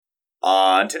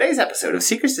On today's episode of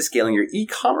Secrets to Scaling Your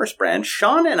E-commerce Brand,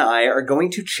 Sean and I are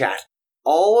going to chat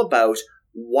all about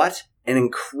what an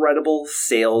incredible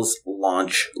sales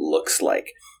launch looks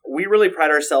like. We really pride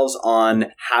ourselves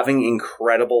on having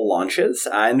incredible launches,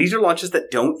 and these are launches that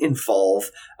don't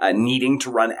involve needing to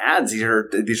run ads.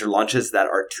 These are launches that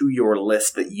are to your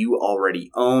list that you already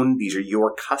own. These are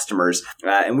your customers,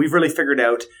 and we've really figured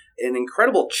out an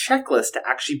incredible checklist to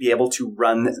actually be able to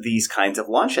run these kinds of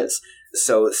launches.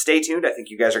 So stay tuned. I think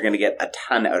you guys are going to get a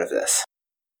ton out of this.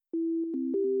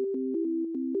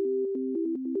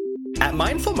 At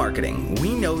Mindful Marketing,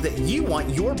 we know that you want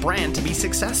your brand to be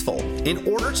successful. In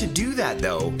order to do that,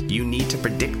 though, you need to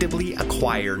predictably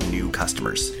acquire new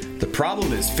customers. The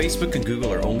problem is Facebook and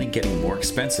Google are only getting more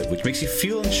expensive, which makes you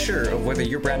feel unsure of whether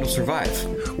your brand will survive.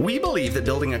 We believe that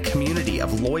building a community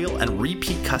of loyal and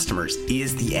repeat customers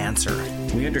is the answer.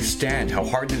 We understand how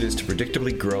hard it is to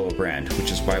predictably grow a brand,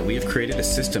 which is why we have created a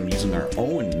system using our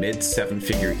own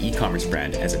mid-seven-figure e-commerce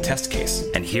brand as a test case.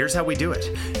 And here's how we do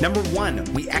it. Number 1,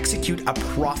 we execute a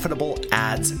profitable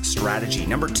ads strategy.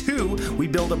 Number 2, we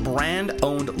build a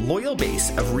brand-owned loyal base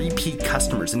of repeat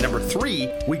customers. And number 3,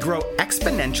 we grow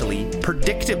exponentially,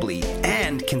 predictably,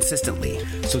 and consistently.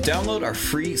 So download our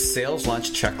free sales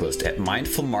launch checklist at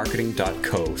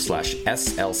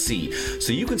mindfulmarketing.co/SLC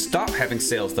so you can stop having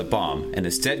sales that bomb and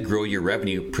instead grow your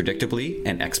revenue predictably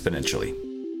and exponentially.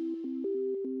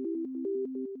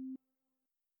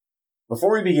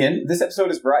 Before we begin, this episode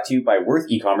is brought to you by Worth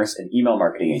E-commerce, an email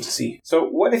marketing agency. So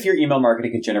what if your email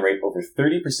marketing could generate over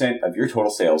 30% of your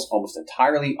total sales almost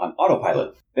entirely on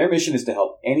autopilot? Their mission is to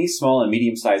help any small and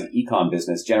medium-sized e-com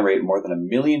business generate more than $1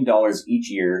 million each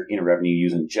year in revenue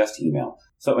using just email.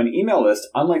 So an email list,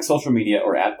 unlike social media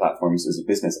or ad platforms, is a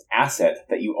business asset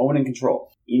that you own and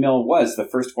control. Email was the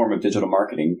first form of digital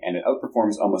marketing, and it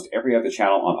outperforms almost every other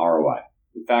channel on ROI.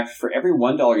 In fact, for every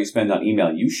 $1 you spend on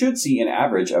email, you should see an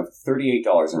average of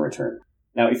 $38 in return.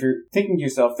 Now, if you're thinking to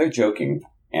yourself, they're joking,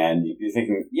 and you're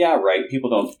thinking, yeah, right, people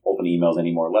don't open emails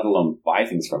anymore, let alone buy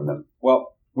things from them.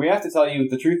 Well, we have to tell you,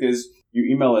 the truth is, your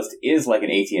email list is like an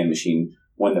ATM machine,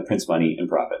 one that prints money and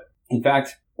profit. In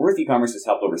fact, Worth E-commerce has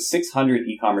helped over 600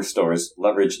 e-commerce stores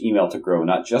leverage email to grow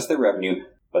not just their revenue,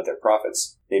 but their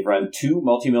profits. They've run 2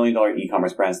 multi-million-dollar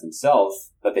e-commerce brands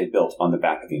themselves that they built on the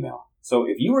back of email. So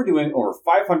if you are doing over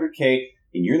 $500K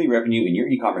in yearly revenue in your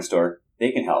e-commerce store,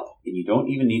 they can help. And you don't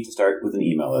even need to start with an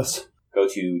email list. Go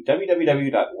to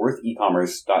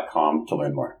www.worthecommerce.com to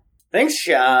learn more. Thanks,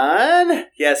 Sean.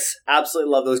 Yes,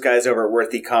 absolutely love those guys over at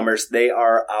Worth E-commerce. They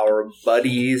are our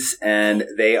buddies, and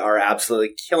they are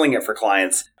absolutely killing it for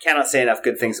clients. Cannot say enough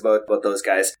good things about those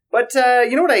guys. But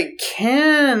you know what I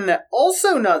can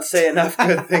also not say enough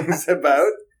good things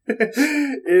about?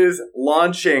 is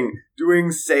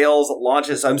doing sales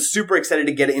launches. So I'm super excited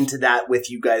to get into that with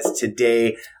you guys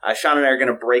today. Sean and I are going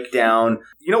to break down,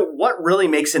 what really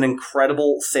makes an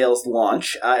incredible sales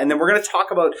launch. And then we're going to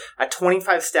talk about a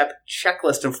 25-step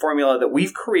checklist and formula that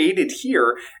we've created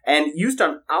here and used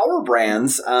on our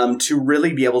brands to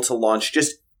really be able to launch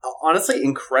just honestly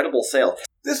incredible sales.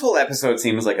 This whole episode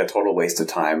seems like a total waste of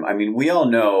time. I mean, we all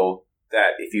know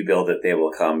that if you build it, they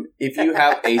will come. If you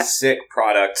have a sick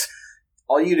product,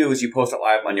 all you do is you post it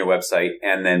live on your website,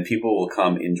 and then people will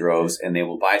come in droves, and they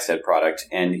will buy said product,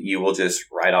 and you will just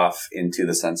ride off into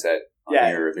the sunset on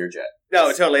your jet.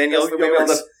 No, totally. And you'll be able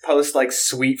to post like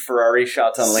sweet Ferrari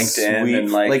shots on LinkedIn.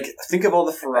 And like think of all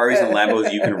the Ferraris and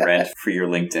Lambos you can rent for your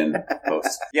LinkedIn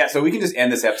posts. Yeah, so we can just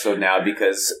end this episode now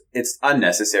because it's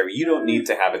unnecessary. You don't need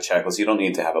to have a checklist. You don't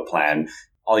need to have a plan.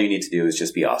 All you need to do is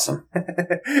just be awesome.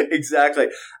 Exactly.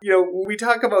 We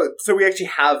talk about, so we actually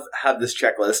have this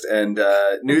checklist, and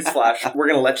newsflash, we're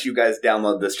going to let you guys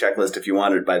download this checklist if you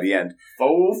want it by the end.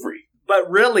 For free. But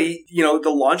really, the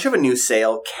launch of a new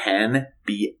sale can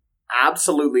be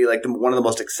absolutely like one of the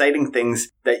most exciting things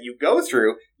that you go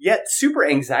through, yet super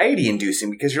anxiety inducing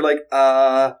because you're like,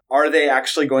 are they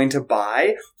actually going to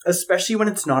buy? Especially when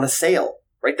it's not a sale.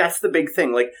 Right? That's the big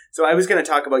thing. So I was going to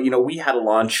talk about, we had a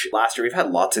launch last year. We've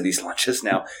had lots of these launches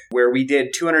now where we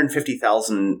did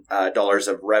 $250,000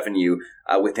 of revenue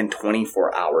within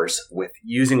 24 hours with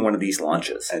using one of these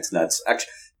launches. That's nuts.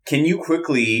 Actually, can you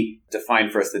quickly define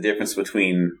for us the difference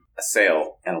between a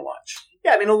sale and a launch?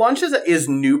 Yeah, I mean, a launch is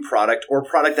new product or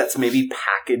product that's maybe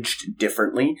packaged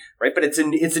differently, right? But it's a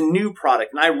new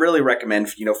product, and I really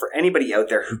recommend, for anybody out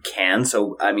there who can.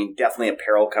 So, I mean, definitely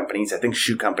apparel companies. I think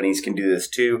shoe companies can do this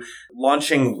too.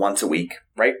 Launching once a week,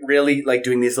 right? Really like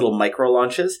doing these little micro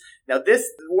launches. Now,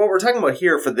 what we're talking about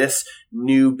here for this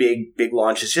new big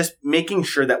launch is just making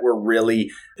sure that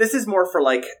this is more for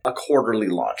like a quarterly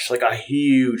launch, like a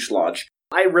huge launch.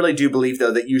 I really do believe,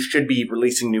 though, that you should be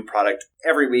releasing new product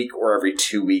every week or every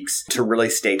 2 weeks to really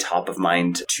stay top of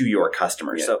mind to your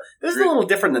customers. Yeah. So this is a little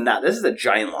different than that. This is a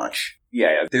giant launch.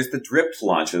 Yeah. There's the dripped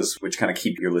launches, which kind of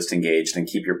keep your list engaged and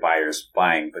keep your buyers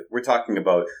buying. But we're talking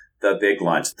about the big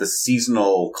launch, the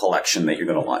seasonal collection that you're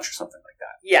going to launch or something like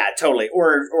that. Yeah, totally.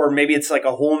 Or maybe it's like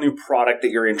a whole new product that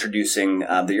you're introducing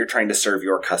that you're trying to serve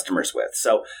your customers with.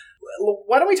 So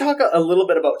why don't we talk a little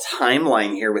bit about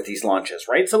timeline here with these launches,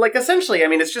 right? So like essentially, I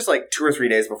mean, it's just like 2 or 3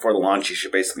 days before the launch, you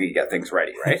should basically get things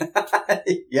ready, right?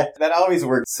 Yeah, that always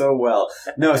works so well.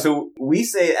 No, so we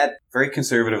say at very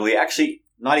conservatively, actually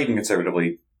not even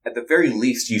conservatively, at the very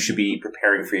least, you should be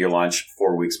preparing for your launch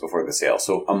 4 weeks before the sale.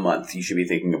 So a month, you should be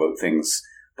thinking about things.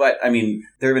 But I mean,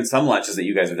 there have been some launches that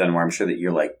you guys have done where I'm sure that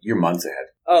you're months ahead.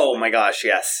 Oh my gosh,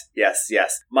 yes.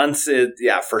 Months,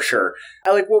 yeah, for sure.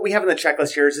 I like what we have in the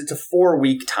checklist here is it's a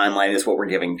 4-week timeline is what we're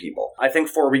giving people. I think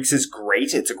 4 weeks is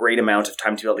great. It's a great amount of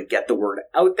time to be able to get the word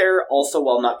out there, also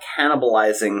while not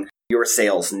cannibalizing your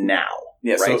sales now.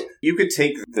 Yeah, right? So you could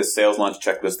take the sales launch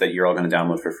checklist that you're all going to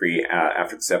download for free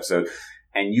after this episode,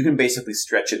 and you can basically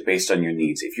stretch it based on your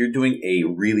needs. If you're doing a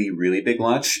really, really big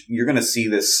launch, you're going to see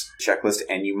this checklist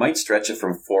and you might stretch it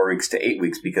from 4 weeks to 8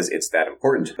 weeks because it's that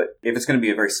important. But if it's going to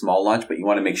be a very small launch, but you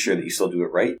want to make sure that you still do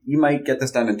it right, you might get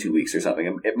this done in 2 weeks or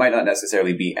something. It might not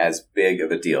necessarily be as big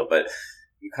of a deal, but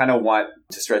you kind of want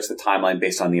to stretch the timeline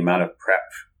based on the amount of prep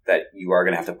that you are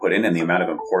going to have to put in and the amount of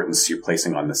importance you're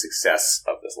placing on the success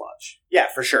of this launch. Yeah,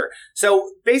 for sure. So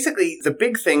basically, the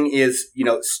big thing is,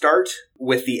 start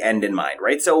with the end in mind,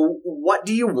 right? So what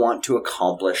do you want to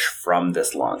accomplish from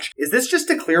this launch? Is this just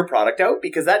to clear product out?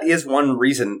 Because that is one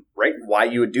reason, right, why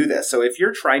you would do this. So if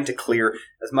you're trying to clear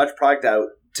as much product out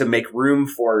to make room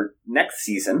for next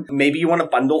season, maybe you want to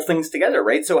bundle things together,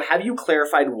 right? So have you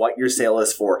clarified what your sale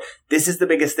is for? This is the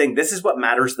biggest thing. This is what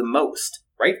matters the most,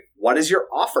 right? What is your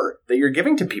offer that you're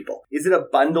giving to people? Is it a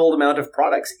bundled amount of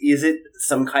products? Is it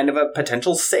some kind of a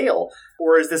potential sale?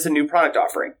 Or is this a new product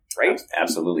offering, right?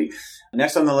 Absolutely.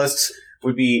 Next on the list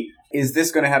would be, is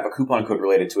this going to have a coupon code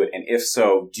related to it? And if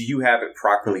so, do you have it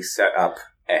properly set up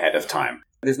ahead of time?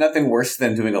 There's nothing worse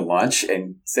than doing a launch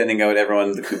and sending out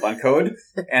everyone the coupon code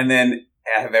and then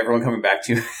have everyone coming back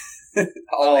to you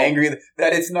all angry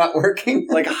that it's not working.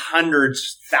 Like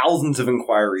hundreds, thousands of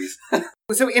inquiries.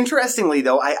 So interestingly,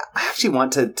 though, I actually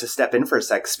want to step in for a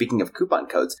sec, speaking of coupon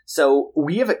codes. So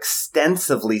we have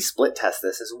extensively split tested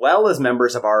this, as well as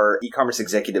members of our e-commerce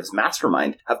executives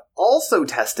mastermind have also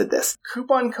tested this.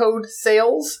 Coupon code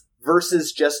sales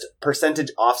versus just percentage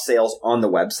off sales on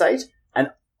the website. And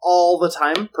all the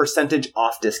time, percentage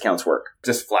off discounts work.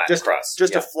 Just flat across.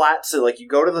 Just a flat. So like you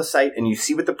go to the site and you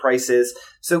see what the price is.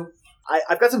 So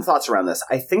I've got some thoughts around this.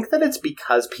 I think that it's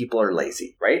because people are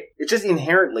lazy, right? It's just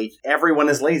inherently everyone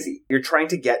is lazy. You're trying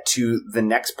to get to the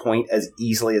next point as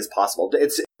easily as possible.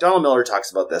 Donald Miller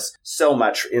talks about this so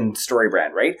much in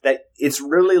StoryBrand, right? That it's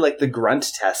really like the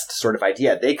grunt test sort of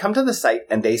idea. They come to the site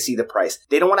and they see the price.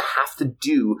 They don't want to have to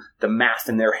do the math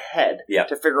in their head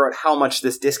to figure out how much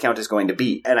this discount is going to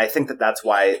be. And I think that that's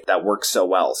why that works so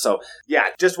well. So yeah,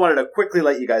 just wanted to quickly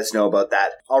let you guys know about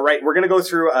that. All right, we're going to go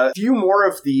through a few more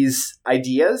of these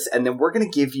ideas, and then we're going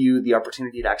to give you the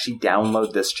opportunity to actually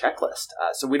download this checklist.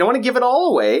 So we don't want to give it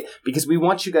all away because we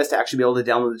want you guys to actually be able to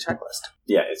download the checklist.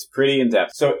 Yeah, it's pretty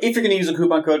in-depth. So if you're going to use a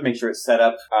coupon code, make sure it's set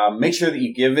up. Make sure that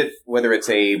you give it, whether it's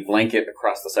a blanket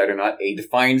across the site or not, a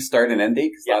defined start and end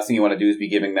date. Because the last thing you want to do is be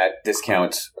giving that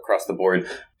discount across the board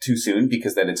too soon,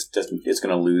 because then it's going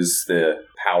to lose the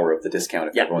power of the discount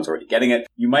if everyone's already getting it.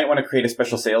 You might want to create a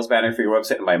special sales banner for your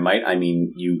website, and by might, I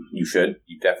mean you should.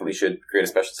 You definitely should create a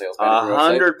special sales banner for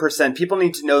your website. 100%. People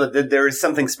need to know that there is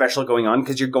something special going on,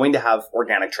 because you're going to have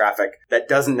organic traffic that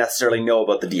doesn't necessarily know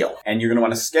about the deal. And you're going to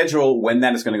want to schedule when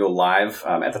that is going to go live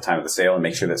at the time of the sale, and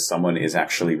make sure that someone is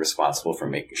actually responsible for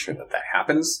making sure that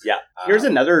happens. Yeah. Here's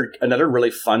another really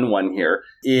fun one here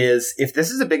is, if this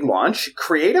is a big launch,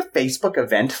 create a Facebook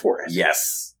event for it.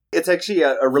 Yes. It's actually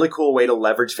a really cool way to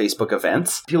leverage Facebook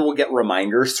events. People will get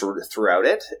reminders throughout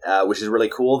it, which is really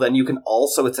cool. Then you can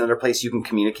also, it's another place you can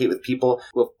communicate with people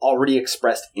who have already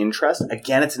expressed interest.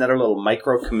 Again, it's another little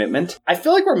micro commitment. I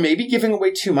feel like we're maybe giving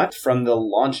away too much from the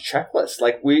launch checklist.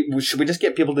 Like, should we just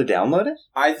get people to download it?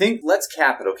 I think let's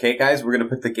cap it, okay, guys? We're going to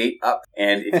put the gate up.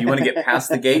 And if you want to get past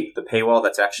the gate, the paywall,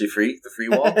 that's actually free, the free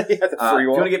wall. Yeah, the free wall. If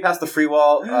you want to get past the free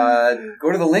wall, go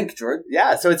to the link, Jordan.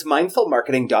 Yeah, so it's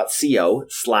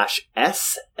mindfulmarketing.co/SLC.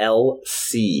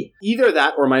 Either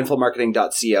that or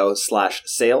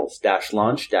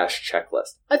mindfulmarketing.co/sales-launch-checklist.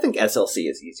 I think SLC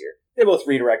is easier. They both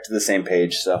redirect to the same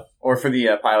page, so. Or for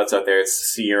the pilots out there, it's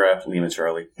Sierra, Lima,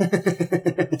 Charlie.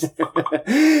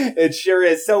 It sure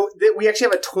is. So we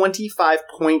actually have a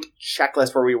 25-point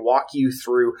checklist where we walk you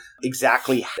through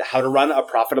exactly how to run a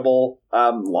profitable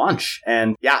launch.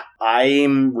 And yeah,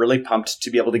 I'm really pumped to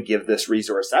be able to give this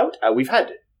resource out. We've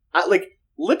had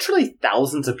literally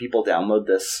thousands of people download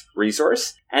this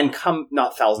resource and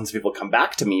not thousands of people come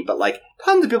back to me, but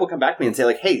tons of people come back to me and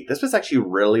say hey, this was actually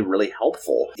really, really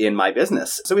helpful in my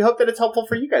business. So we hope that it's helpful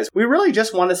for you guys. We really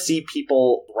just want to see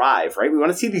people thrive, right? We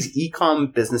want to see these e-com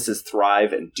businesses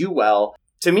thrive and do well.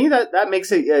 To me, that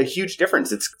makes a huge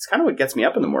difference. It's kind of what gets me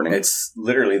up in the morning. It's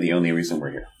literally the only reason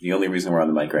we're here. The only reason we're on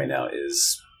the mic right now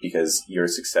is because your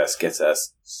success gets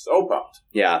us so pumped.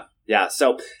 Yeah. Yeah.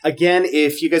 So again,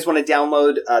 if you guys want to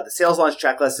download the sales launch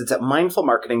checklist, it's at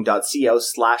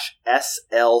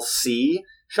mindfulmarketing.co/SLC.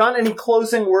 Sean, any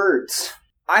closing words?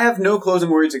 I have no closing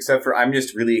words except for I'm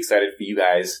just really excited for you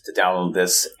guys to download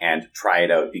this and try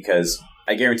it out, because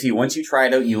I guarantee once you try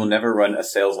it out, you will never run a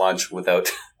sales launch without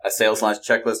a sales launch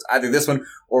checklist, either this one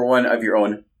or one of your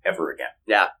own ever again.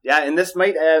 Yeah. And this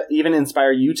might even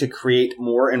inspire you to create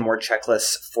more and more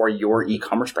checklists for your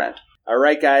e-commerce brand. All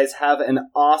right, guys, have an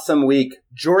awesome week.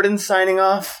 Jordan signing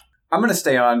off. I'm going to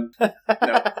stay on. No,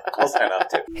 I'll sign off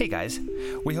too. Hey guys,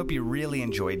 we hope you really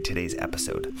enjoyed today's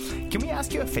episode. Can we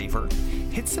ask you a favor?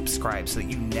 Hit subscribe so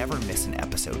that you never miss an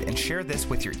episode, and share this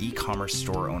with your e-commerce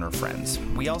store owner friends.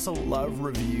 We also love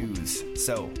reviews.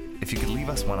 So if you could leave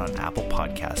us one on Apple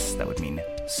Podcasts, that would mean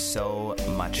so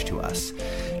much to us.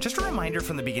 Just a reminder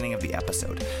from the beginning of the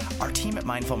episode, our team at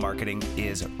Mindful Marketing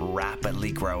is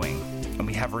rapidly growing, and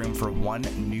we have room for one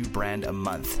new brand a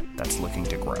month that's looking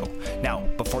to grow. Now,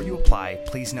 before you apply,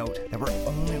 please note that we're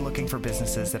only looking for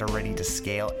businesses that are ready to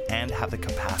scale and have the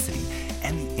capacity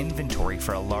and the inventory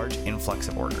for a large influx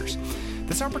of orders.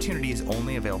 This opportunity is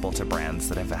only available to brands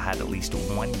that have had at least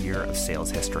 1 year of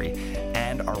sales history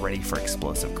and are ready for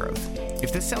explosive growth.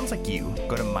 If this sounds like you,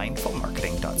 go to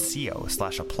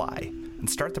mindfulmarketing.co/apply and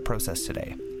start the process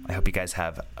today. I hope you guys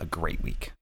have a great week.